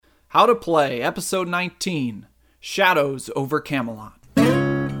How to Play, Episode 19, Shadows over Camelot.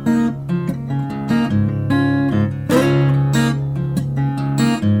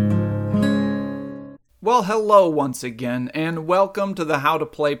 Well, hello once again, and welcome to the How to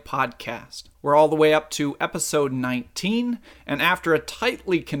Play podcast. We're all the way up to episode 19, and after a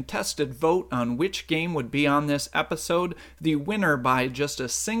tightly contested vote on which game would be on this episode, the winner by just a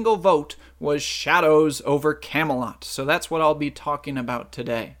single vote was Shadows over Camelot. So that's what I'll be talking about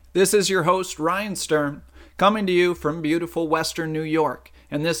today. This is your host, Ryan Stern, coming to you from beautiful Western New York,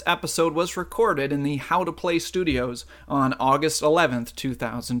 and this episode was recorded in the How to Play studios on August 11th,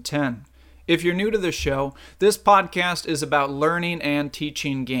 2010. If you're new to the show, this podcast is about learning and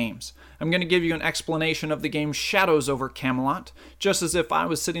teaching games. I'm going to give you an explanation of the game Shadows over Camelot, just as if I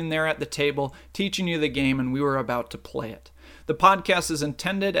was sitting there at the table teaching you the game and we were about to play it. The podcast is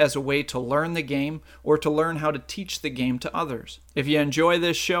intended as a way to learn the game or to learn how to teach the game to others. If you enjoy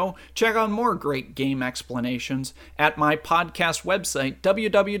this show, check out more great game explanations at my podcast website,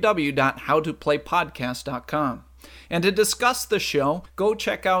 www.howtoplaypodcast.com. And to discuss the show, go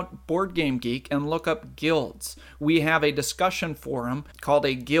check out Board Game Geek and look up guilds. We have a discussion forum called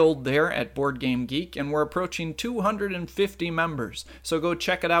a guild there at Board Game Geek, and we're approaching 250 members, so go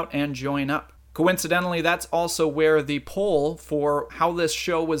check it out and join up. Coincidentally, that's also where the poll for how this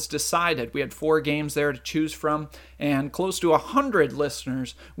show was decided. We had 4 games there to choose from, and close to 100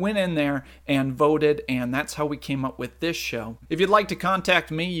 listeners went in there and voted, and that's how we came up with this show. If you'd like to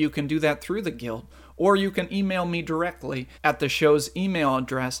contact me, you can do that through the guild, or you can email me directly at the show's email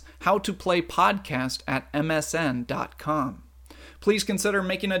address, howtoplaypodcast@msn.com. Please consider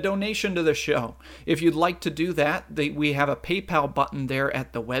making a donation to the show. If you'd like to do that, we have a PayPal button there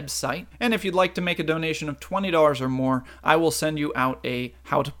at the website. And if you'd like to make a donation of $20 or more, I will send you out a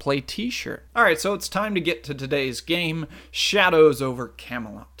How to Play t-shirt. Alright, so it's time to get to today's game, Shadows over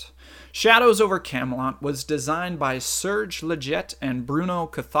Camelot. Shadows over Camelot was designed by Serge Leggett and Bruno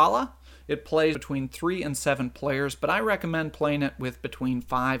Cathala. It plays between 3 and 7 players, but I recommend playing it with between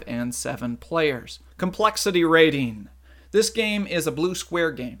 5 and 7 players. Complexity rating. This game is a blue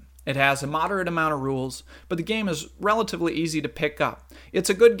square game. It has a moderate amount of rules, but the game is relatively easy to pick up. It's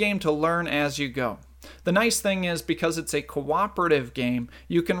a good game to learn as you go. The nice thing is, because it's a cooperative game,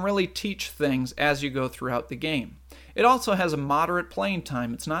 you can really teach things as you go throughout the game. It also has a moderate playing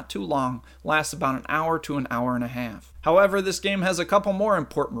time. It's not too long, lasts about an hour to an hour and a half. However, this game has a couple more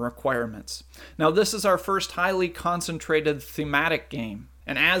important requirements. Now, this is our first highly concentrated thematic game.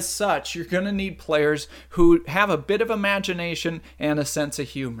 And as such, you're going to need players who have a bit of imagination and a sense of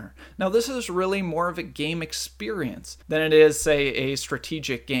humor. Now, this is really more of a game experience than it is, say, a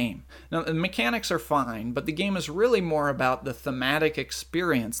strategic game. Now, the mechanics are fine, but the game is really more about the thematic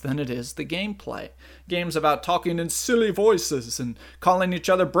experience than it is the gameplay. Games about talking in silly voices and calling each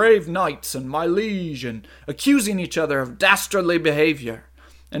other brave knights and my liege and accusing each other of dastardly behavior.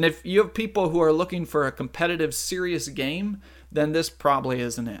 And if you have people who are looking for a competitive, serious game, then this probably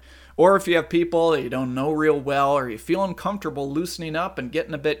isn't it. Or if you have people that you don't know real well, or you feel uncomfortable loosening up and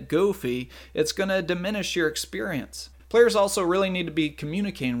getting a bit goofy, it's going to diminish your experience. Players also really need to be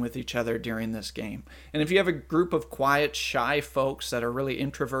communicating with each other during this game. And if you have a group of quiet, shy folks that are really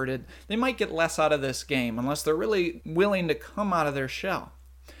introverted, they might get less out of this game unless they're really willing to come out of their shell.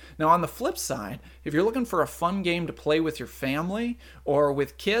 Now, on the flip side, if you're looking for a fun game to play with your family or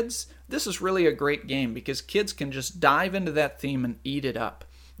with kids, this is really a great game because kids can just dive into that theme and eat it up.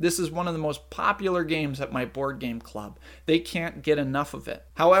 This is one of the most popular games at my board game club. They can't get enough of it.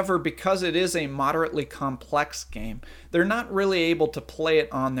 However, because it is a moderately complex game, they're not really able to play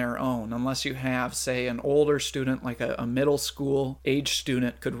it on their own unless you have, say, an older student, like a middle school age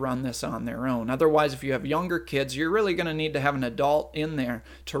student could run this on their own. Otherwise, if you have younger kids, you're really going to need to have an adult in there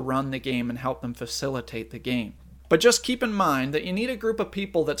to run the game and help them facilitate the game. But just keep in mind that you need a group of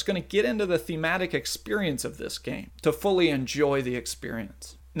people that's going to get into the thematic experience of this game to fully enjoy the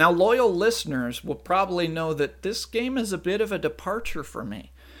experience. Now, loyal listeners will probably know that this game is a bit of a departure for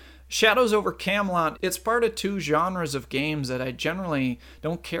me. Shadows over Camelot, it's part of 2 genres of games that I generally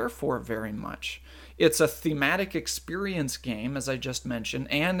don't care for very much. It's a thematic experience game, as I just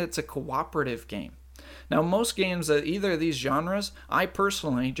mentioned, and it's a cooperative game. Now, most games of either of these genres, I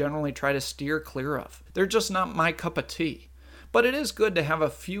personally generally try to steer clear of. They're just not my cup of tea. But it is good to have a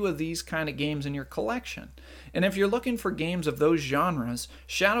few of these kind of games in your collection. And if you're looking for games of those genres,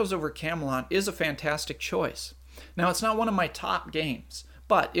 Shadows over Camelot is a fantastic choice. Now, it's not one of my top games,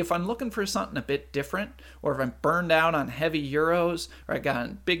 But if I'm looking for something a bit different, or if I'm burned out on heavy Euros, or I got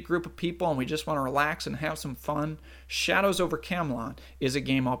a big group of people and we just want to relax and have some fun, Shadows over Camelot is a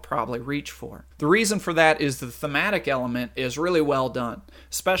game I'll probably reach for. The reason for that is the thematic element is really well done,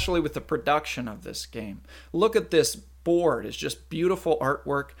 especially with the production of this game. Look at this board. It's just beautiful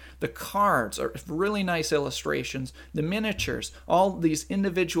artwork. The cards are really nice illustrations. The miniatures, all these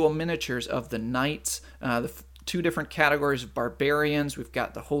individual miniatures of the knights, the two different categories of barbarians. We've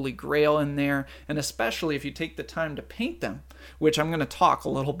got the Holy Grail in there, and especially if you take the time to paint them, which I'm going to talk a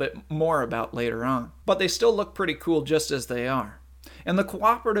little bit more about later on. But they still look pretty cool just as they are. And the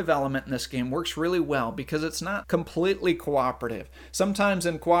cooperative element in this game works really well because it's not completely cooperative. Sometimes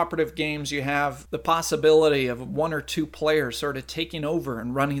in cooperative games you have the possibility of one or two players sort of taking over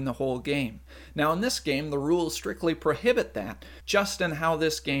and running the whole game. Now in this game the rules strictly prohibit that, just in how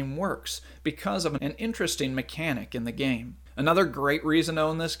this game works, because of an interesting mechanic in the game. Another great reason to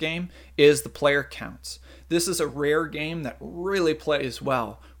own this game is the player counts. This is a rare game that really plays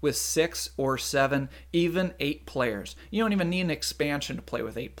well with 6 or 7, even 8 players. You don't even need an expansion to play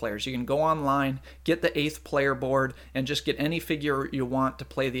with 8 players. You can go online, get the 8th player board, and just get any figure you want to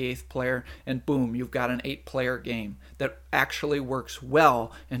play the 8th player, and boom, you've got an 8-player game that actually works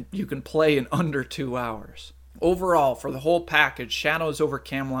well, and you can play in under 2 hours. Overall, for the whole package, Shadows over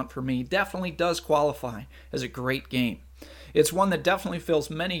Camelot for me definitely does qualify as a great game. It's one that definitely fills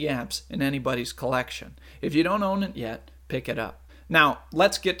many gaps in anybody's collection. If you don't own it yet, pick it up. Now,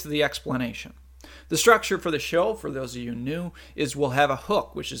 let's get to the explanation. The structure for the show, for those of you new, is we'll have a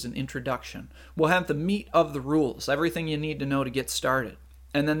hook, which is an introduction. We'll have the meat of the rules, everything you need to know to get started.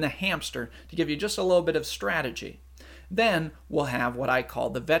 And then the hamster to give you just a little bit of strategy. Then we'll have what I call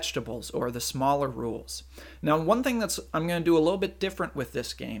the vegetables, or the smaller rules. Now, one thing I'm going to do a little bit different with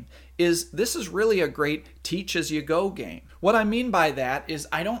this game is this is really a great teach-as-you-go game. What I mean by that is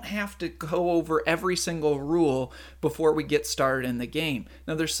I don't have to go over every single rule before we get started in the game.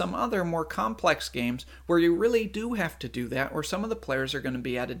 Now, there's some other more complex games where you really do have to do that, where some of the players are going to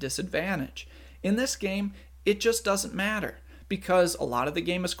be at a disadvantage. In this game, it just doesn't matter, because a lot of the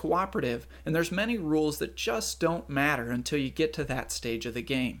game is cooperative, and there's many rules that just don't matter until you get to that stage of the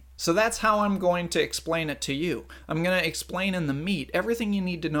game. So that's how I'm going to explain it to you. I'm going to explain in the meat everything you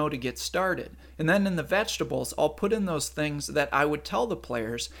need to know to get started. And then in the vegetables, I'll put in those things that I would tell the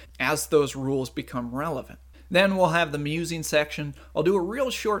players as those rules become relevant. Then we'll have the musing section. I'll do a real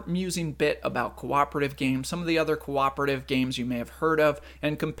short musing bit about cooperative games, some of the other cooperative games you may have heard of,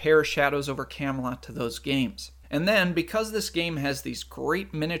 and compare Shadows over Camelot to those games. And then, because this game has these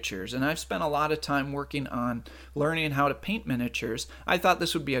great miniatures, and I've spent a lot of time working on learning how to paint miniatures, I thought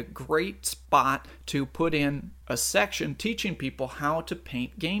this would be a great spot to put in a section teaching people how to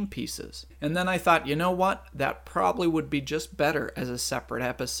paint game pieces. And then I thought, you know what? That probably would be just better as a separate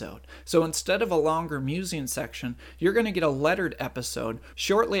episode. So instead of a longer musing section, you're going to get a lettered episode.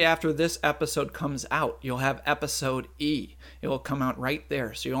 Shortly after this episode comes out, you'll have episode E. It will come out right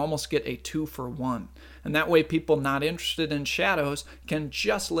there, so you almost get a 2-for-1. And that way people not interested in Shadows can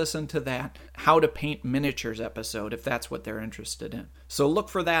just listen to that How to Paint Miniatures episode if that's what they're interested in. So look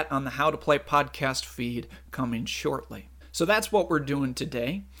for that on the How to Play podcast feed coming shortly. So that's what we're doing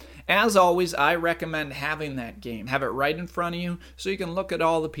today. As always, I recommend having that game. Have it right in front of you so you can look at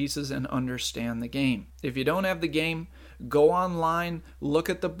all the pieces and understand the game. If you don't have the game, go online, look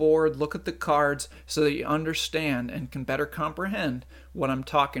at the board, look at the cards so that you understand and can better comprehend what I'm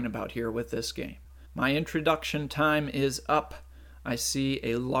talking about here with this game. My introduction time is up. I see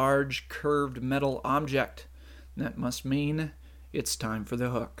a large curved metal object. That must mean it's time for the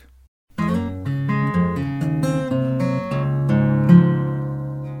hook.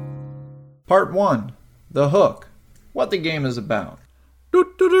 Part 1. The Hook. What the game is about.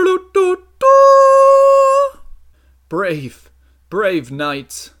 Brave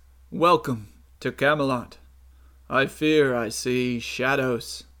knights, welcome to Camelot. I fear I see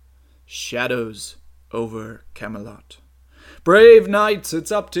shadows over Camelot. Brave knights,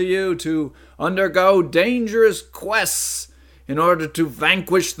 it's up to you to undergo dangerous quests in order to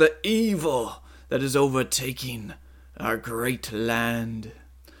vanquish the evil that is overtaking our great land.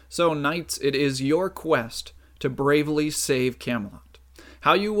 So, knights, it is your quest to bravely save Camelot.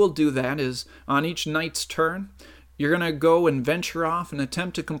 How you will do that is, on each knight's turn, you're going to go and venture off and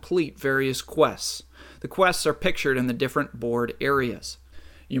attempt to complete various quests. The quests are pictured in the different board areas.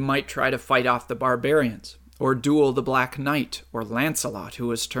 You might try to fight off the barbarians, or duel the Black Knight, or Lancelot, who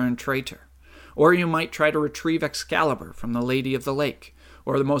has turned traitor. Or you might try to retrieve Excalibur from the Lady of the Lake,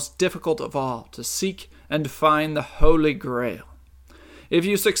 or the most difficult of all, to seek and find the Holy Grail. If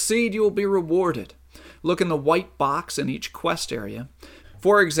you succeed, you will be rewarded. Look in the white box in each quest area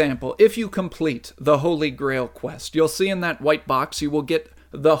For example, if you complete the Holy Grail quest, you'll see in that white box you will get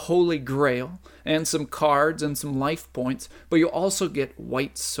the Holy Grail and some cards and some life points, but you'll also get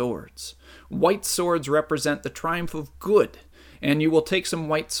white swords. White swords represent the triumph of good, and you will take some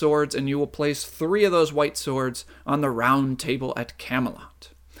white swords and you will place 3 of those white swords on the round table at Camelot.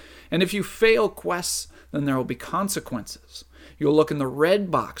 And if you fail quests, then there will be consequences. You'll look in the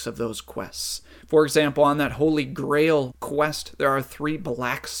red box of those quests. For example, on that Holy Grail quest, there are 3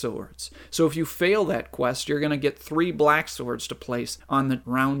 black swords. So if you fail that quest, you're going to get 3 black swords to place on the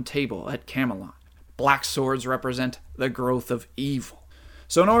round table at Camelot. Black swords represent the growth of evil.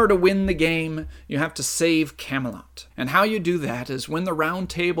 So in order to win the game, you have to save Camelot. And how you do that is when the round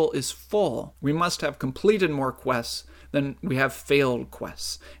table is full, we must have completed more quests than we have failed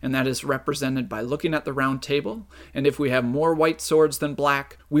quests. And that is represented by looking at the round table. And if we have more white swords than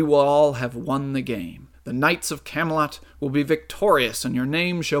black, we will all have won the game. The Knights of Camelot will be victorious, and your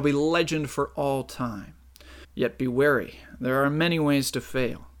name shall be legend for all time. Yet be wary, there are many ways to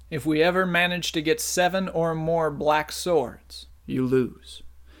fail. If we ever manage to get 7 or more black swords, you lose.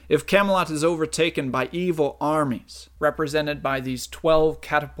 If Camelot is overtaken by evil armies, represented by these 12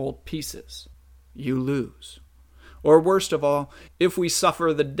 catapult pieces, you lose. Or worst of all, if we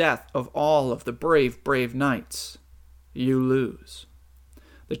suffer the death of all of the brave knights, you lose.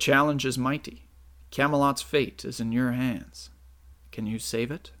 The challenge is mighty. Camelot's fate is in your hands. Can you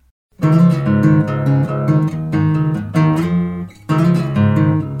save it?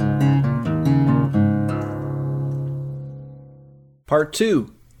 Part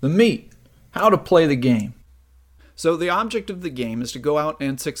 2. The meat. How to play the game. So the object of the game is to go out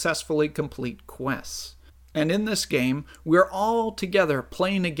and successfully complete quests. And in this game, we're all together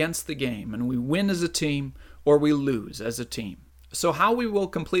playing against the game, and we win as a team or we lose as a team. So how we will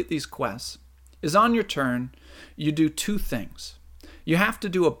complete these quests is on your turn, you do 2 things. You have to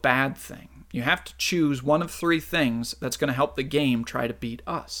do a bad thing. You have to choose one of 3 things that's going to help the game try to beat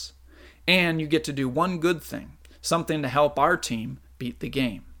us. And you get to do one good thing, something to help our team beat the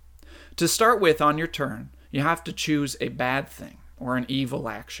game. To start with on your turn, you have to choose a bad thing or an evil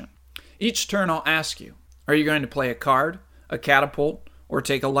action. Each turn I'll ask you, are you going to play a card, a catapult, or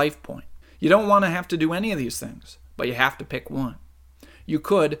take a life point? You don't want to have to do any of these things, but you have to pick one. You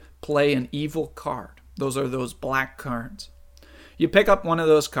could play an evil card. Those are those black cards. You pick up one of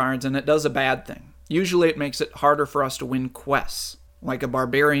those cards and it does a bad thing. Usually it makes it harder for us to win quests, like a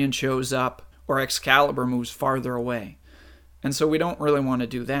barbarian shows up or Excalibur moves farther away. And so we don't really want to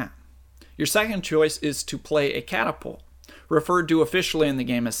do that. Your second choice is to play a catapult, referred to officially in the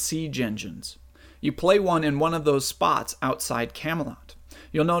game as siege engines. You play one in one of those spots outside Camelot.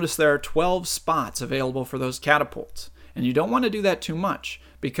 You'll notice there are 12 spots available for those catapults. And you don't want to do that too much,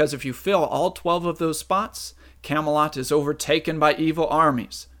 because if you fill all 12 of those spots, Camelot is overtaken by evil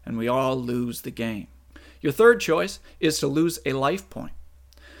armies, and we all lose the game. Your third choice is to lose a life point.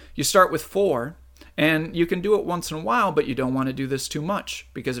 You start with 4, and you can do it once in a while, but you don't want to do this too much,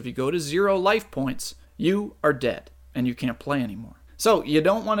 because if you go to 0 life points, you are dead, and you can't play anymore. So you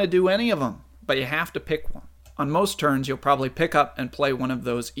don't want to do any of them, but you have to pick one. On most turns, you'll probably pick up and play one of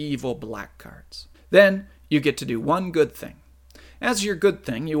those evil black cards. Then you get to do one good thing. As your good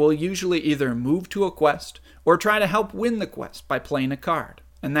thing, you will usually either move to a quest or try to help win the quest by playing a card.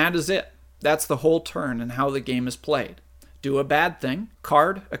 And that is it. That's the whole turn and how the game is played. Do a bad thing,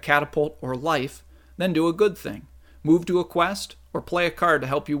 card, a catapult, or life, then do a good thing. Move to a quest or play a card to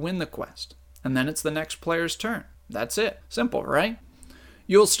help you win the quest. And then it's the next player's turn. That's it. Simple, right?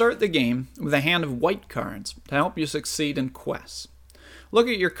 You'll start the game with a hand of white cards to help you succeed in quests. Look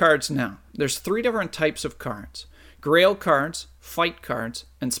at your cards now. There's 3 different types of cards. Grail cards, fight cards,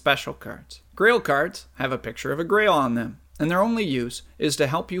 and special cards. Grail cards have a picture of a grail on them, and their only use is to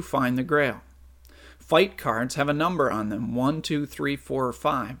help you find the grail. Fight cards have a number on them, 1, 2, 3, 4, or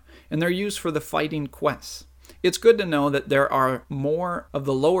 5, and they're used for the fighting quests. It's good to know that there are more of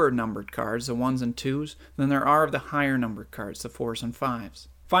the lower numbered cards, the 1s and 2s, than there are of the higher numbered cards, the 4s and 5s.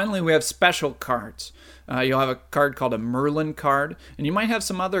 Finally, we have special cards. You'll have a card called a Merlin card, and you might have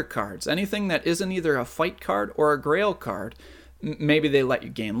some other cards. Anything that isn't either a fight card or a grail card, maybe they let you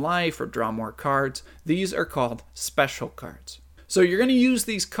gain life or draw more cards. These are called special cards. So you're going to use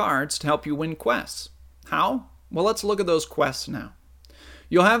these cards to help you win quests. How? Well, let's look at those quests now.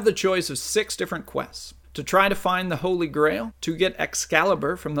 You'll have the choice of 6 different quests. To try to find the Holy Grail, to get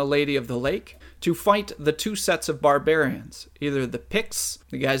Excalibur from the Lady of the Lake, to fight the 2 sets of barbarians, either the Picts,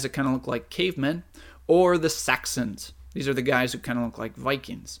 the guys that kind of look like cavemen, or the Saxons. These are the guys who kind of look like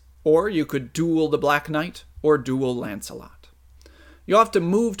Vikings. Or you could duel the Black Knight, or duel Lancelot. You'll have to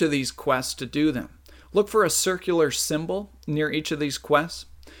move to these quests to do them. Look for a circular symbol near each of these quests,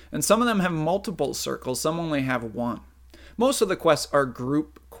 and some of them have multiple circles, some only have one. Most of the quests are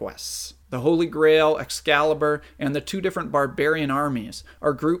group quests. The Holy Grail, Excalibur, and the 2 different barbarian armies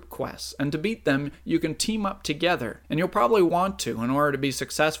are group quests, and to beat them, you can team up together, and you'll probably want to in order to be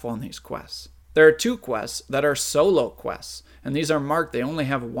successful in these quests. There are 2 quests that are solo quests, and these are marked, they only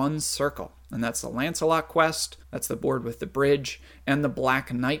have one circle, and that's the Lancelot quest, that's the board with the bridge, and the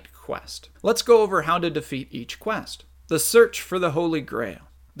Black Knight quest. Let's go over how to defeat each quest. The Search for the Holy Grail.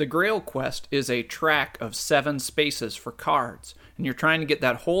 The Grail quest is a track of 7 spaces for cards, and you're trying to get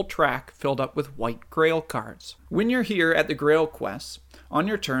that whole track filled up with white Grail cards. When you're here at the Grail quest, on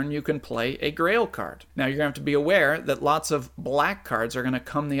your turn you can play a Grail card. Now you're going to have to be aware that lots of black cards are going to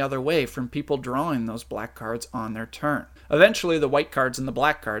come the other way from people drawing those black cards on their turn. Eventually the white cards and the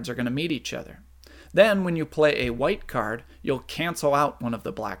black cards are going to meet each other. Then when you play a white card, you'll cancel out one of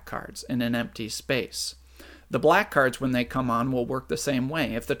the black cards in an empty space. The black cards, when they come on, will work the same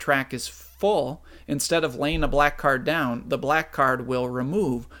way. If the track is full, instead of laying a black card down, the black card will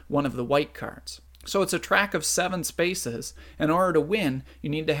remove one of the white cards. So it's a track of 7 spaces. In order to win, you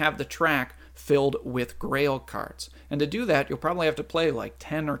need to have the track filled with Grail cards. And to do that, you'll probably have to play like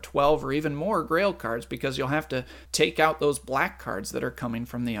 10 or 12 or even more Grail cards because you'll have to take out those black cards that are coming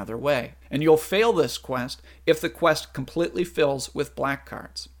from the other way. And you'll fail this quest if the quest completely fills with black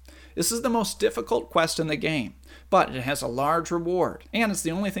cards. This is the most difficult quest in the game, but it has a large reward, and it's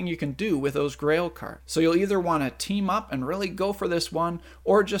the only thing you can do with those Grail cards. So you'll either want to team up and really go for this one,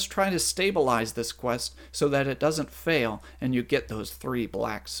 or just try to stabilize this quest so that it doesn't fail and you get those 3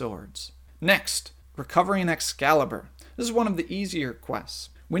 black swords. Next, recovering Excalibur. This is one of the easier quests.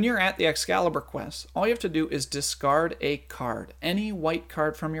 When you're at the Excalibur quest, all you have to do is discard a card, any white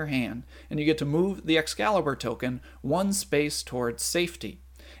card from your hand, and you get to move the Excalibur token 1 space towards safety.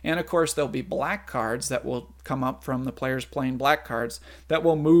 And of course, there'll be black cards that will come up from the players playing black cards that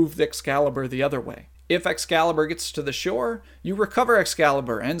will move the Excalibur the other way. If Excalibur gets to the shore, you recover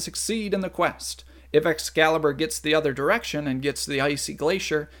Excalibur and succeed in the quest. If Excalibur gets the other direction and gets to the icy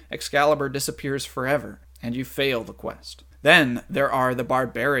glacier, Excalibur disappears forever, and you fail the quest. Then there are the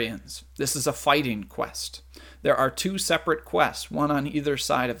Barbarians. This is a fighting quest. There are 2 separate quests, one on either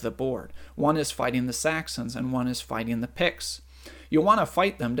side of the board. One is fighting the Saxons, and one is fighting the Picts. You'll want to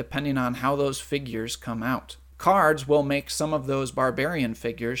fight them depending on how those figures come out. Cards will make some of those barbarian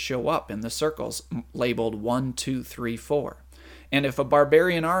figures show up in the circles labeled 1, 2, 3, 4. And if a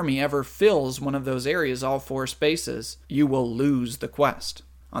barbarian army ever fills one of those areas, all 4 spaces, you will lose the quest.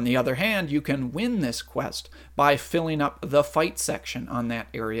 On the other hand, you can win this quest by filling up the fight section on that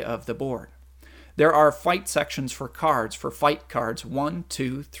area of the board. There are fight sections for cards, for fight cards 1,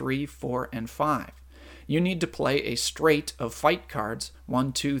 2, 3, 4, and 5. You need to play a straight of fight cards,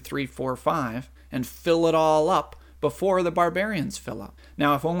 1, 2, 3, 4, 5, and fill it all up before the barbarians fill up.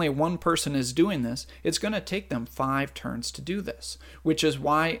 Now, if only one person is doing this, it's going to take them 5 turns to do this, which is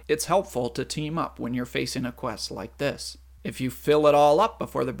why it's helpful to team up when you're facing a quest like this. If you fill it all up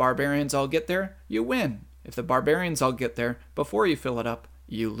before the barbarians all get there, you win. If the barbarians all get there before you fill it up,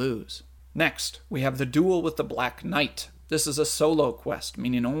 you lose. Next, we have the Duel with the Black Knight. This is a solo quest,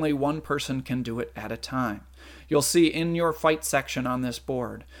 meaning only one person can do it at a time. You'll see in your fight section on this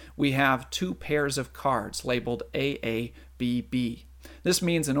board, we have 2 pairs of cards labeled AA, BB. This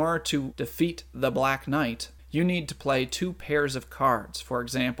means in order to defeat the Black Knight, you need to play 2 pairs of cards. For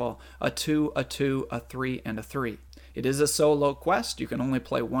example, a 2, a 2, a 3, and a 3. It is a solo quest. You can only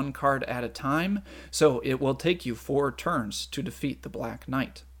play 1 card at a time, so it will take you 4 turns to defeat the Black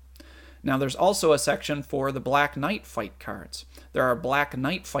Knight. Now there's also a section for the Black Knight fight cards. There are Black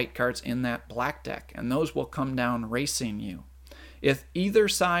Knight fight cards in that black deck, and those will come down racing you. If either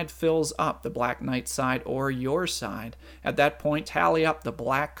side fills up, the Black Knight side or your side, at that point tally up the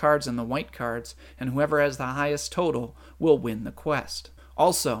black cards and the white cards, and whoever has the highest total will win the quest.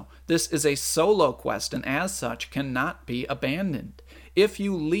 Also, this is a solo quest and as such cannot be abandoned. If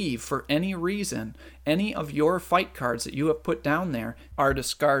you leave for any reason, any of your fight cards that you have put down there are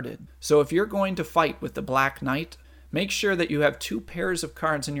discarded. So if you're going to fight with the Black Knight, make sure that you have 2 pairs of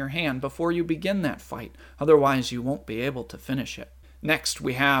cards in your hand before you begin that fight. Otherwise, you won't be able to finish it. Next,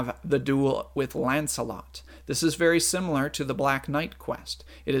 we have the Duel with Lancelot. This is very similar to the Black Knight quest.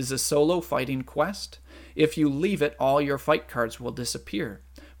 It is a solo fighting quest. If you leave it, all your fight cards will disappear.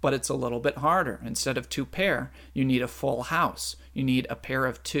 But it's a little bit harder. Instead of 2 pair, you need a full house. You need a pair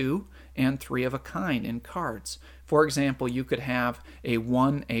of 2 and 3 of a kind in cards. For example, you could have a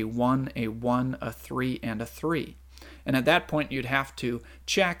 1, a 1, a 1, a 3, and a 3. And at that point, you'd have to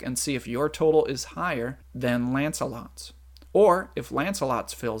check and see if your total is higher than Lancelot's. Or if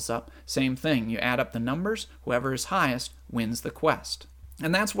Lancelot's fills up, same thing. You add up the numbers, whoever is highest wins the quest.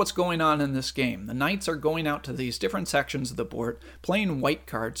 And that's what's going on in this game. The knights are going out to these different sections of the board, playing white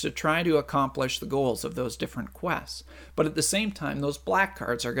cards to try to accomplish the goals of those different quests. But at the same time, those black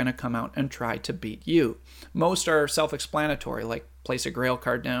cards are going to come out and try to beat you. Most are self-explanatory, like place a Grail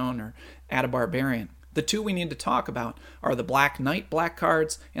card down or add a Barbarian. The two we need to talk about are the Black Knight black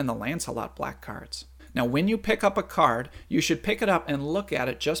cards and the Lancelot black cards. Now, when you pick up a card, you should pick it up and look at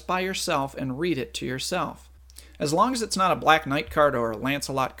it just by yourself and read it to yourself. As long as it's not a Black Knight card or a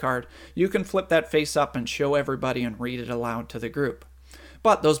Lancelot card, you can flip that face up and show everybody and read it aloud to the group.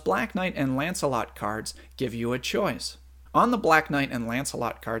 But those Black Knight and Lancelot cards give you a choice. On the Black Knight and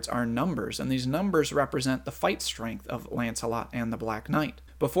Lancelot cards are numbers, and these numbers represent the fight strength of Lancelot and the Black Knight.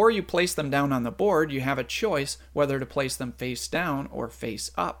 Before you place them down on the board, you have a choice whether to place them face down or face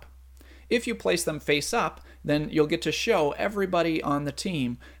up. If you place them face up, then you'll get to show everybody on the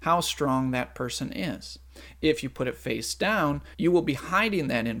team how strong that person is. If you put it face down, you will be hiding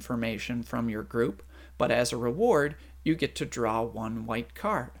that information from your group, but as a reward, you get to draw one white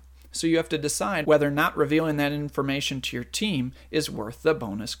card. So you have to decide whether not revealing that information to your team is worth the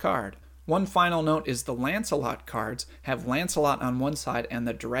bonus card. One final note is the Lancelot cards have Lancelot on one side and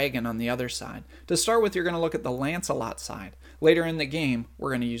the dragon on the other side. To start with, you're going to look at the Lancelot side. Later in the game,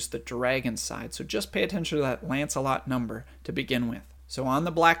 we're going to use the dragon side, so just pay attention to that Lancelot number to begin with. So on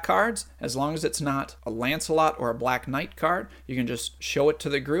the black cards, as long as it's not a Lancelot or a Black Knight card, you can just show it to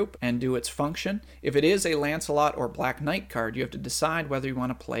the group and do its function. If it is a Lancelot or Black Knight card, you have to decide whether you want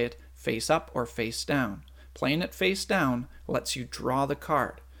to play it face up or face down. Playing it face down lets you draw the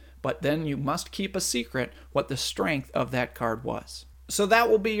card, but then you must keep a secret what the strength of that card was. So that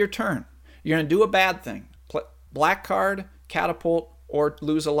will be your turn. You're going to do a bad thing. Black card, catapult, or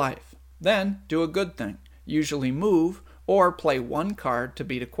lose a life. Then do a good thing. Usually move or play one card to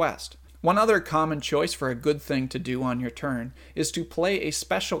beat a quest. One other common choice for a good thing to do on your turn is to play a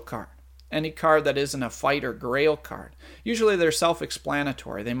special card. Any card that isn't a fight or grail card. Usually they're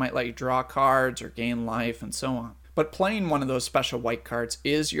self-explanatory. They might let you draw cards or gain life and so on. But playing one of those special white cards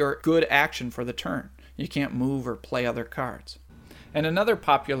is your good action for the turn. You can't move or play other cards. And another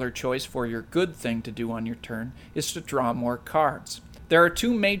popular choice for your good thing to do on your turn is to draw more cards. There are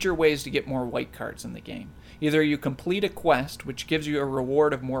two major ways to get more white cards in the game. Either you complete a quest, which gives you a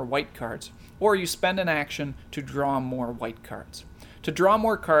reward of more white cards, or you spend an action to draw more white cards. To draw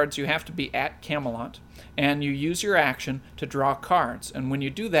more cards, you have to be at Camelot, and you use your action to draw cards, and when you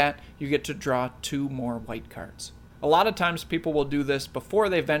do that, you get to draw 2 more white cards. A lot of times people will do this before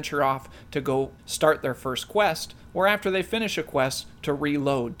they venture off to go start their first quest, or after they finish a quest to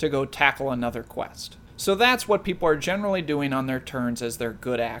reload to go tackle another quest. So that's what people are generally doing on their turns as their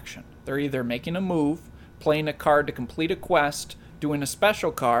good action. They're either making a move, playing a card to complete a quest, doing a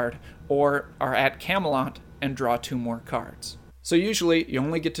special card, or are at Camelot and draw 2 more cards. So usually you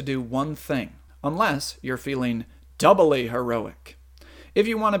only get to do one thing, unless you're feeling doubly heroic. If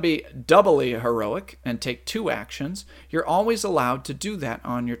you want to be doubly heroic and take 2 actions, you're always allowed to do that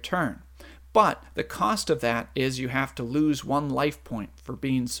on your turn. But the cost of that is you have to lose 1 life point for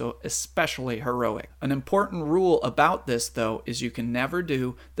being so especially heroic. An important rule about this, though, is you can never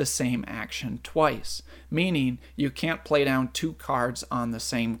do the same action twice, meaning you can't play down 2 cards on the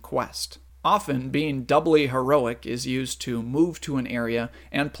same quest. Often, being doubly heroic is used to move to an area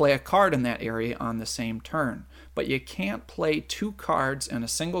and play a card in that area on the same turn. But you can't play 2 cards in a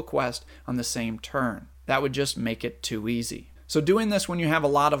single quest on the same turn. That would just make it too easy. So doing this when you have a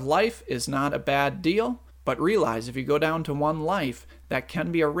lot of life is not a bad deal, but realize if you go down to 1 life, that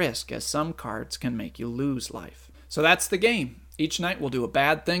can be a risk, as some cards can make you lose life. So that's the game. Each night we'll do a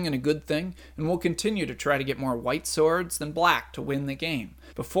bad thing and a good thing, and we'll continue to try to get more white swords than black to win the game,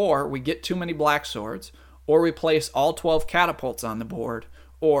 before we get too many black swords, or we place all 12 catapults on the board,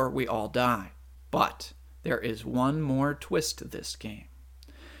 or we all die. But there is one more twist to this game.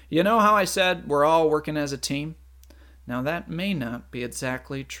 You know how I said we're all working as a team? Now that may not be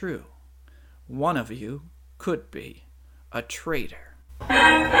exactly true. One of you could be a traitor.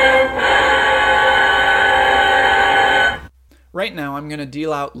 Right now I'm going to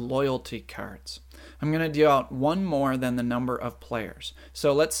deal out loyalty cards. I'm going to deal out 1 more than the number of players.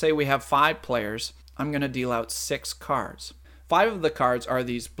 So let's say we have 5 players. I'm going to deal out 6 cards. 5 of the cards are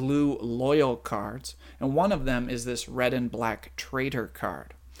these blue loyal cards, and 1 of them is this red and black traitor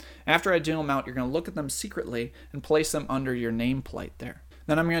card. After I deal them out, you're going to look at them secretly and place them under your nameplate there.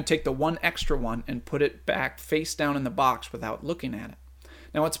 Then I'm going to take the 1 extra one and put it back face down in the box without looking at it.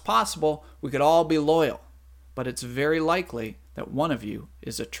 Now it's possible we could all be loyal, but it's very likely that one of you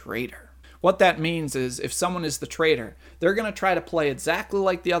is a traitor. What that means is if someone is the traitor, they're going to try to play exactly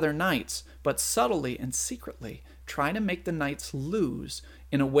like the other knights, but subtly and secretly try to make the knights lose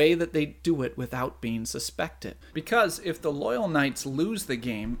in a way that they do it without being suspected. Because if the loyal knights lose the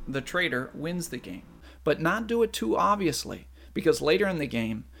game, the traitor wins the game. But not do it too obviously, because later in the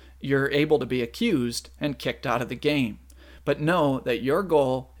game, you're able to be accused and kicked out of the game. But know that your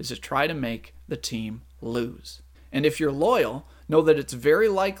goal is to try to make the team lose. And if you're loyal, know that it's very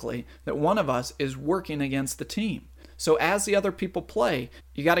likely that one of us is working against the team. So as the other people play,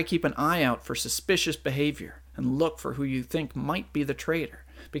 you got to keep an eye out for suspicious behavior and look for who you think might be the traitor,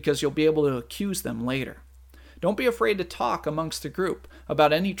 because you'll be able to accuse them later. Don't be afraid to talk amongst the group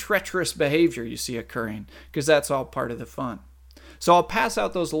about any treacherous behavior you see occurring, because that's all part of the fun. So I'll pass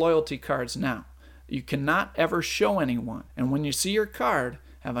out those loyalty cards now. You cannot ever show anyone, and when you see your card,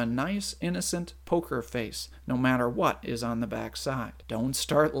 have a nice, innocent poker face, no matter what is on the back side. Don't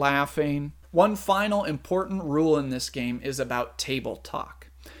start laughing. One final important rule in this game is about table talk.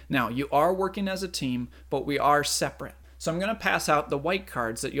 Now, you are working as a team, but we are separate. So I'm going to pass out the white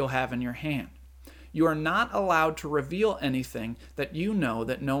cards that you'll have in your hand. You are not allowed to reveal anything that you know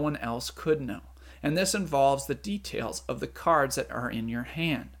that no one else could know. And this involves the details of the cards that are in your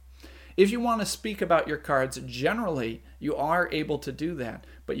hand. If you want to speak about your cards generally, you are able to do that,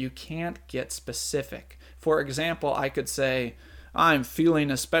 but you can't get specific. For example, I could say, I'm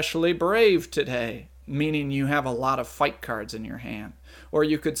feeling especially brave today, meaning you have a lot of fight cards in your hand. Or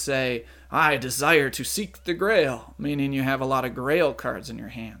you could say, I desire to seek the Grail, meaning you have a lot of Grail cards in your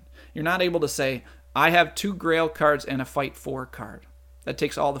hand. You're not able to say, I have 2 Grail cards and a Fight 4 card. That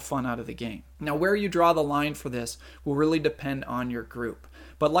takes all the fun out of the game. Now, where you draw the line for this will really depend on your group.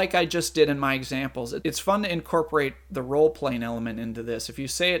 But like I just did in my examples, it's fun to incorporate the role-playing element into this. If you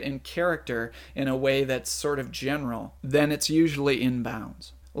say it in character in a way that's sort of general, then it's usually in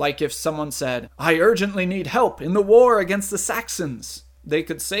bounds. Like if someone said, I urgently need help in the war against the Saxons. They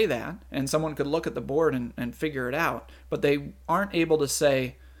could say that, and someone could look at the board and figure it out, but they aren't able to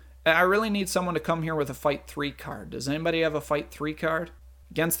say, I really need someone to come here with a Fight 3 card. Does anybody have a Fight 3 card?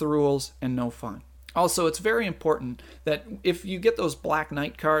 Against the rules and no fun. Also, it's very important that if you get those Black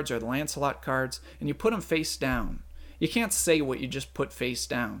Knight cards or the Lancelot cards and you put them face down, you can't say what you just put face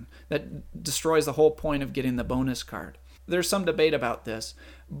down. That destroys the whole point of getting the bonus card. There's some debate about this,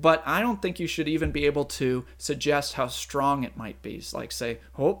 but I don't think you should even be able to suggest how strong it might be. It's like say,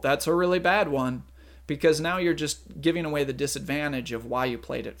 oh, that's a really bad one, because now you're just giving away the disadvantage of why you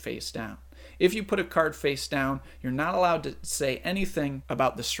played it face down. If you put a card face down, you're not allowed to say anything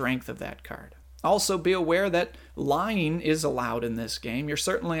about the strength of that card. Also, be aware that lying is allowed in this game. You're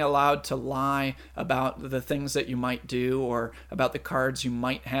certainly allowed to lie about the things that you might do or about the cards you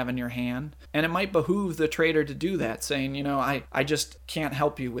might have in your hand. And it might behoove the traitor to do that, saying, I just can't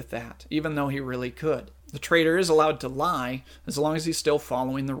help you with that, even though he really could. The traitor is allowed to lie as long as he's still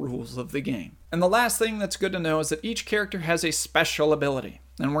following the rules of the game. And the last thing that's good to know is that each character has a special ability.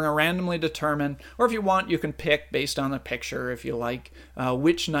 And we're going to randomly determine, or if you want, you can pick based on the picture, if you like,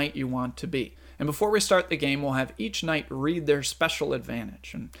 which knight you want to be. And before we start the game, we'll have each knight read their special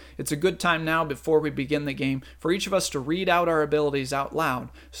advantage. And it's a good time now, before we begin the game, for each of us to read out our abilities out loud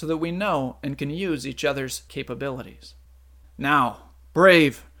so that we know and can use each other's capabilities. Now,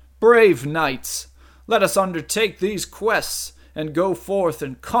 brave, brave knights, let us undertake these quests and go forth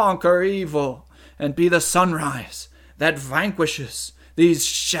and conquer evil and be the sunrise that vanquishes these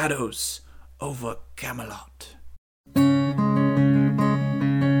shadows over Camelot.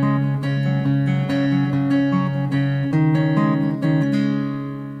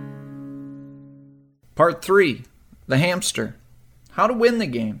 Part 3. The Hamster. How to win the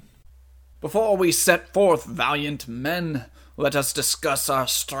game. Before we set forth, valiant men, let us discuss our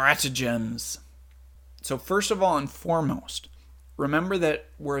stratagems. So first of all and foremost, remember that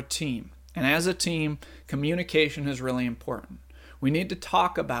we're a team. And as a team, communication is really important. We need to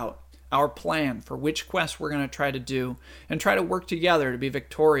talk about our plan for which quests we're going to try to do and try to work together to be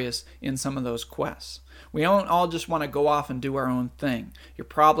victorious in some of those quests. We don't all just want to go off and do our own thing. You're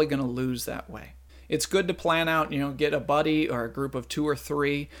probably going to lose that way. It's good to plan out, get a buddy or a group of 2 or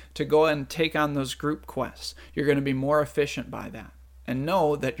 3 to go and take on those group quests. You're going to be more efficient by that. And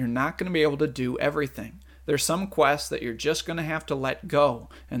know that you're not going to be able to do everything. There's some quests that you're just going to have to let go,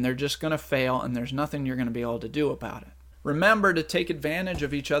 and they're just going to fail, and there's nothing you're going to be able to do about it. Remember to take advantage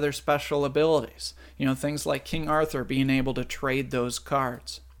of each other's special abilities. Things like King Arthur being able to trade those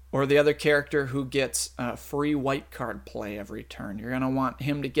cards. Or the other character who gets free white card play every turn. You're going to want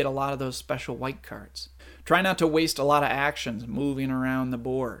him to get a lot of those special white cards. Try not to waste a lot of actions moving around the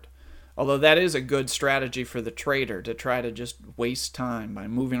board. Although that is a good strategy for the trader to try to just waste time by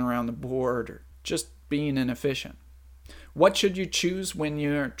moving around the board or just being inefficient. What should you choose when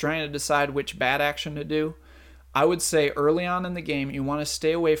you're trying to decide which bad action to do? I would say early on in the game, you want to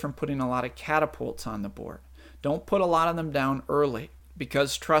stay away from putting a lot of catapults on the board. Don't put a lot of them down early,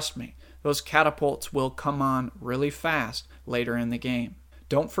 because trust me, those catapults will come on really fast later in the game.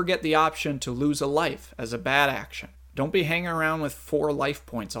 Don't forget the option to lose a life as a bad action. Don't be hanging around with 4 life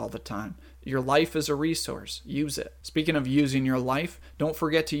points all the time. Your life is a resource. Use it. Speaking of using your life, don't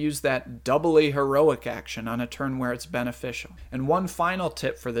forget to use that doubly heroic action on a turn where it's beneficial. And one final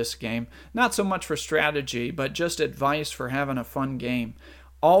tip for this game, not so much for strategy, but just advice for having a fun game.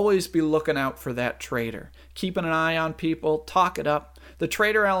 Always be looking out for that traitor. Keeping an eye on people, talk it up. The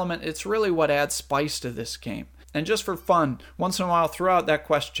traitor element, it's really what adds spice to this game. And just for fun, once in a while throw out that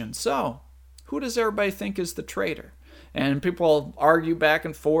question. So, who does everybody think is the traitor? And people argue back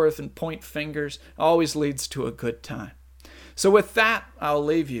and forth and point fingers. Always leads to a good time. So with that, I'll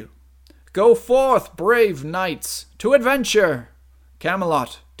leave you. Go forth, brave knights, to adventure.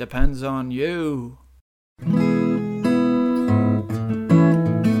 Camelot depends on you.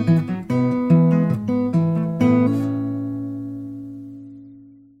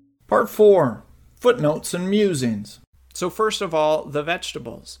 Part 4. Footnotes and musings. So first of all, the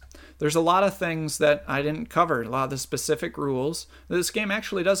vegetables. There's a lot of things that I didn't cover, a lot of the specific rules. This game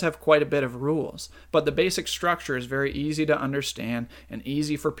actually does have quite a bit of rules, but the basic structure is very easy to understand and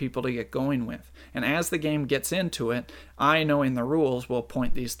easy for people to get going with. And as the game gets into it, I, knowing the rules, will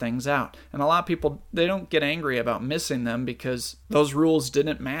point these things out. And a lot of people, they don't get angry about missing them because those rules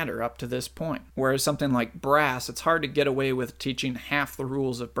didn't matter up to this point. Whereas something like brass, it's hard to get away with teaching half the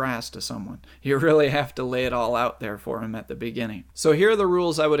rules of brass to someone. You really have to lay it all out there for them at the beginning. So here are the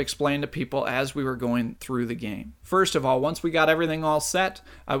rules I would explain to people as we were going through the game. First of all, once we got everything all set,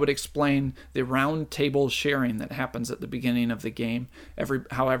 I would explain the round table sharing that happens at the beginning of the game.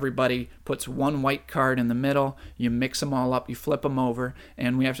 How everybody puts one white card in the middle, you mix them all up, you flip them over,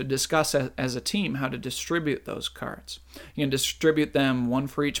 and we have to discuss as a team how to distribute those cards. You can distribute them one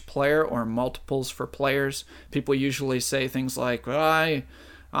for each player or multiples for players. People usually say things like, well,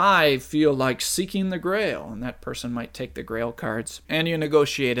 I feel like seeking the Grail, and that person might take the Grail cards, and you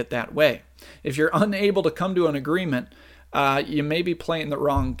negotiate it that way. If you're unable to come to an agreement, you may be playing the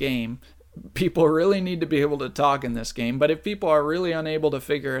wrong game. People really need to be able to talk in this game, but if people are really unable to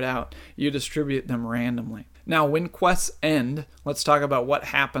figure it out, you distribute them randomly. Now, when quests end, let's talk about what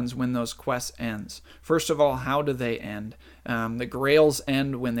happens when those quests ends. First of all, how do they end? The Grails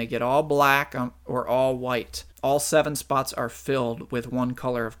end when they get all black or all white. All 7 spots are filled with one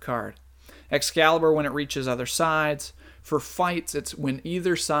color of card. Excalibur when it reaches other sides. For fights, it's when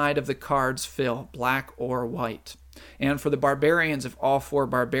either side of the cards fill, black or white. And for the barbarians, if all 4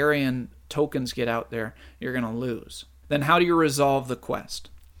 barbarian tokens get out there, you're going to lose. Then how do you resolve the quest?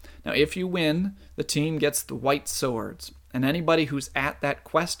 Now, if you win, the team gets the white swords, and anybody who's at that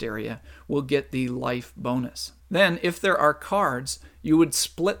quest area will get the life bonus. Then, if there are cards, you would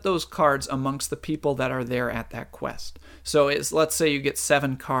split those cards amongst the people that are there at that quest. So let's say you get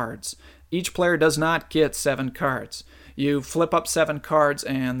 7 cards. Each player does not get 7 cards. You flip up 7 cards,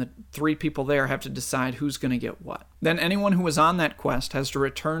 and the 3 people there have to decide who's going to get what. Then anyone who was on that quest has to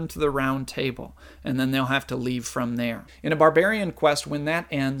return to the round table, and then they'll have to leave from there. In a barbarian quest, when that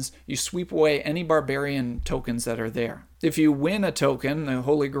ends, you sweep away any barbarian tokens that are there. If you win a token, the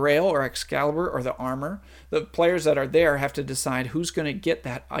Holy Grail or Excalibur or the armor, the players that are there have to decide who's going to get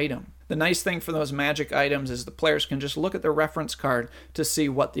that item. The nice thing for those magic items is the players can just look at the reference card to see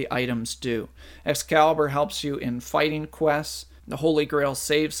what the items do. Excalibur helps you in fighting quests. The Holy Grail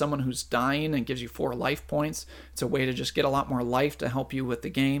saves someone who's dying and gives you 4 life points. It's a way to just get a lot more life to help you with the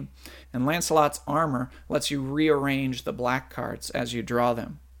game. And Lancelot's armor lets you rearrange the black cards as you draw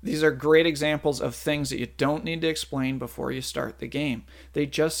them. These are great examples of things that you don't need to explain before you start the game. They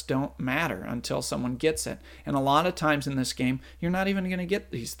just don't matter until someone gets it. And a lot of times in this game, you're not even going to get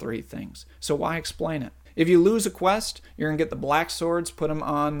these 3 things. So why explain it? If you lose a quest, you're going to get the black swords, put them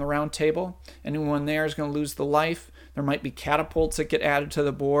on the round table. Anyone there is going to lose the life. There might be catapults that get added to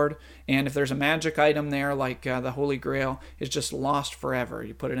the board. And if there's a magic item there, like the Holy Grail, it's just lost forever.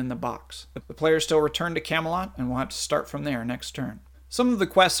 You put it in the box. The players still return to Camelot, and we'll have to start from there next turn. Some of the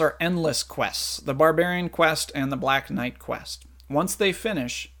quests are endless quests, the Barbarian quest and the Black Knight quest. Once they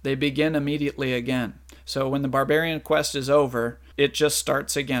finish, they begin immediately again. So when the Barbarian quest is over, it just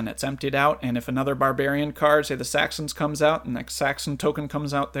starts again. It's emptied out, and if another Barbarian card, say the Saxons, comes out, and the Saxon token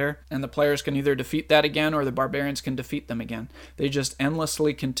comes out there, and the players can either defeat that again or the Barbarians can defeat them again. They just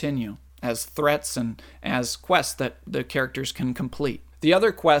endlessly continue as threats and as quests that the characters can complete. The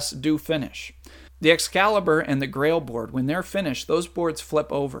other quests do finish. The Excalibur and the Grail board, when they're finished, those boards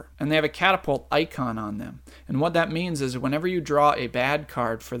flip over, and they have a catapult icon on them. And what that means is whenever you draw a bad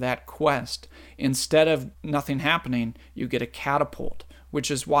card for that quest, instead of nothing happening, you get a catapult, which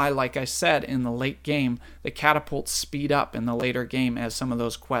is why, like I said, in the late game, the catapults speed up in the later game as some of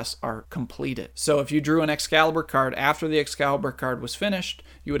those quests are completed. So if you drew an Excalibur card after the Excalibur card was finished,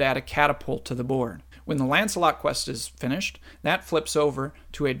 you would add a catapult to the board. When the Lancelot quest is finished, that flips over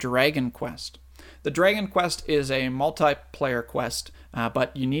to a Dragon quest. The Dragon quest is a multiplayer quest,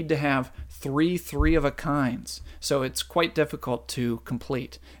 but you need to have three of a kinds, so it's quite difficult to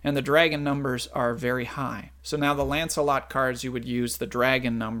complete. And the dragon numbers are very high. So now the Lancelot cards, you would use the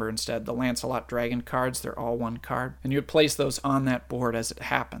dragon number instead. The Lancelot dragon cards, they're all one card, and you would place those on that board as it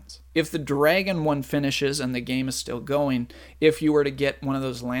happens. If the dragon one finishes and the game is still going, if you were to get one of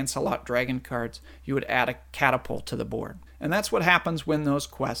those Lancelot dragon cards, you would add a catapult to the board. And that's what happens when those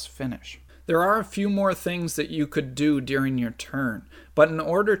quests finish. There are a few more things that you could do during your turn, but in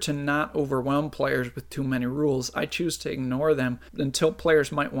order to not overwhelm players with too many rules, I choose to ignore them until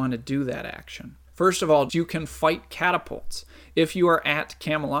players might want to do that action. First of all, you can fight catapults. If you are at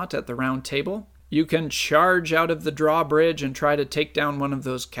Camelot at the Round Table, you can charge out of the drawbridge and try to take down one of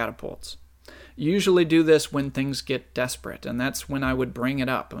those catapults. You usually do this when things get desperate, and that's when I would bring it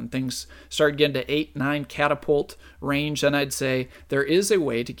up. When things start getting to 8-9 catapult range, then I'd say there is a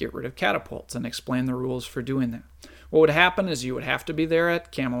way to get rid of catapults and explain the rules for doing that. What would happen is you would have to be there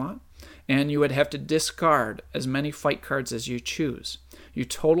at Camelot, and you would have to discard as many fight cards as you choose. You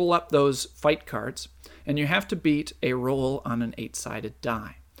total up those fight cards, and you have to beat a roll on an 8-sided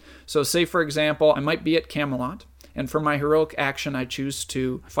die. So say, for example, I might be at Camelot, and for my heroic action, I choose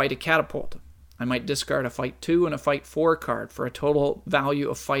to fight a catapult. I might discard a Fight 2 and a Fight 4 card for a total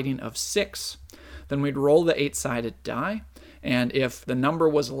value of fighting of 6. Then we'd roll the 8-sided die, and if the number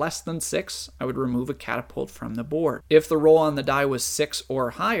was less than 6, I would remove a catapult from the board. If the roll on the die was 6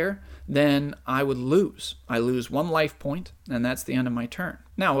 or higher, then I would lose. I lose 1 life point, and that's the end of my turn.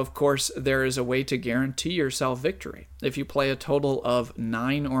 Now, of course, there is a way to guarantee yourself victory. If you play a total of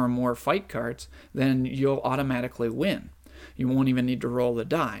 9 or more fight cards, then you'll automatically win. You won't even need to roll the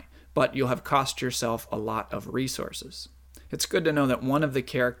die, but you'll have cost yourself a lot of resources. It's good to know that one of the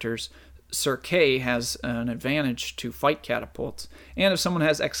characters, Sir Kay, has an advantage to fight catapults, and if someone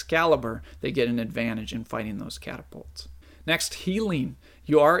has Excalibur, they get an advantage in fighting those catapults. Next, healing.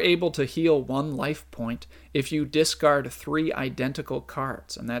 You are able to heal 1 life point if you discard 3 identical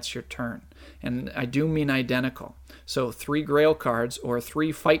cards, and that's your turn. And I do mean identical. So 3 Grail cards or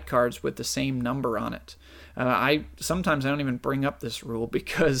 3 fight cards with the same number on it. Sometimes I don't even bring up this rule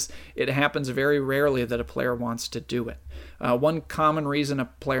because it happens very rarely that a player wants to do it. One common reason a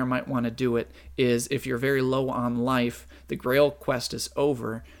player might want to do it is if you're very low on life, the Grail quest is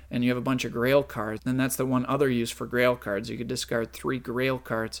over, and you have a bunch of Grail cards, then that's the one other use for Grail cards. You could discard 3 Grail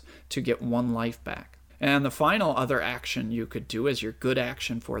cards to get 1 life back. And the final other action you could do as your good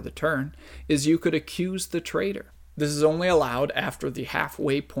action for the turn is you could accuse the traitor. This is only allowed after the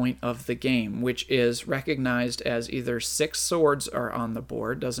halfway point of the game, which is recognized as either 6 swords are on the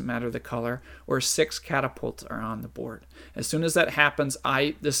board, doesn't matter the color, or 6 catapults are on the board. As soon as that happens,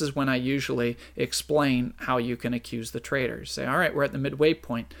 this is when I usually explain how you can accuse the traitor. Say, all right, we're at the midway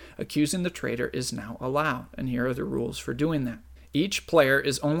point. Accusing the traitor is now allowed, and here are the rules for doing that. Each player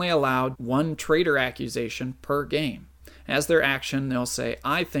is only allowed 1 traitor accusation per game. As their action, they'll say,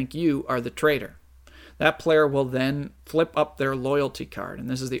 I think you are the traitor. That player will then flip up their loyalty card, and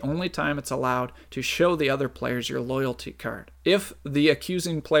this is the only time it's allowed to show the other players your loyalty card. If the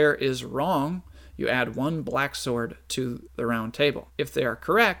accusing player is wrong, you add 1 black sword to the round table. If they are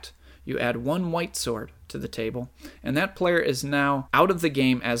correct, you add 1 white sword to the table, and that player is now out of the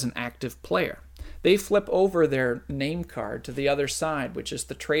game as an active player. They flip over their name card to the other side, which is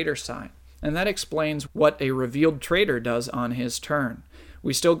the traitor side, and that explains what a revealed traitor does on his turn.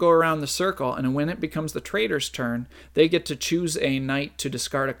 We still go around the circle, and when it becomes the traitor's turn, they get to choose a knight to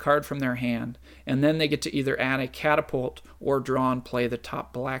discard a card from their hand, and then they get to either add a catapult or draw and play the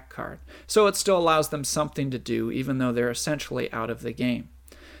top black card. So it still allows them something to do, even though they're essentially out of the game.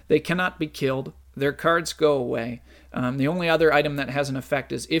 They cannot be killed. Their cards go away. The only other item that has an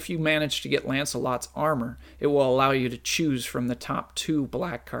effect is if you manage to get Lancelot's armor, it will allow you to choose from the top 2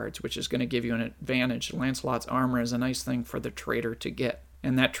 black cards, which is going to give you an advantage. Lancelot's armor is a nice thing for the traitor to get.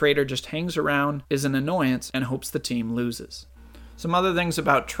 And that traitor just hangs around, is an annoyance, and hopes the team loses. Some other things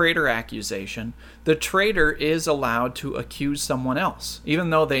about traitor accusation. The traitor is allowed to accuse someone else. Even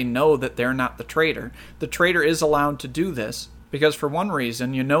though they know that they're not the traitor is allowed to do this. Because for one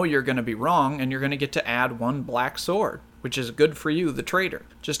reason, you know you're going to be wrong and you're going to get to add one black sword, which is good for you, the trader.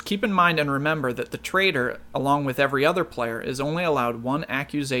 Just keep in mind and remember that the trader, along with every other player, is only allowed one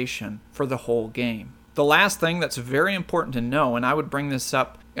accusation for the whole game. The last thing that's very important to know, and I would bring this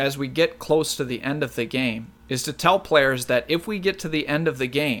up as we get close to the end of the game, is to tell players that if we get to the end of the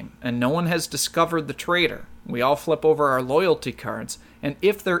game and no one has discovered the traitor, we all flip over our loyalty cards, and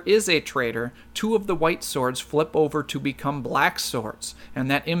if there is a traitor, 2 of the white swords flip over to become black swords,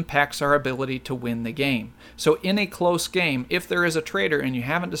 and that impacts our ability to win the game. So in a close game, if there is a traitor and you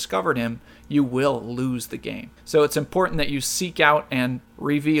haven't discovered him, you will lose the game. So it's important that you seek out and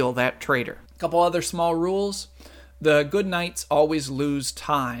reveal that traitor. A couple other small rules. The good knights always lose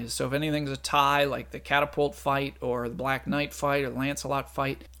ties, so if anything's a tie, like the catapult fight, or the Black Knight fight, or the Lancelot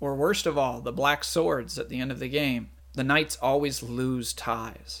fight, or worst of all, the black swords at the end of the game, the knights always lose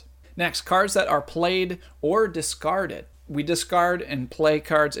ties. Next, cards that are played or discarded. We discard and play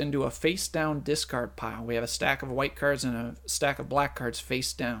cards into a face-down discard pile. We have a stack of white cards and a stack of black cards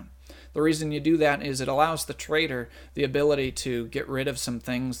face down. The reason you do that is it allows the trader the ability to get rid of some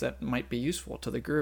things that might be useful to the group.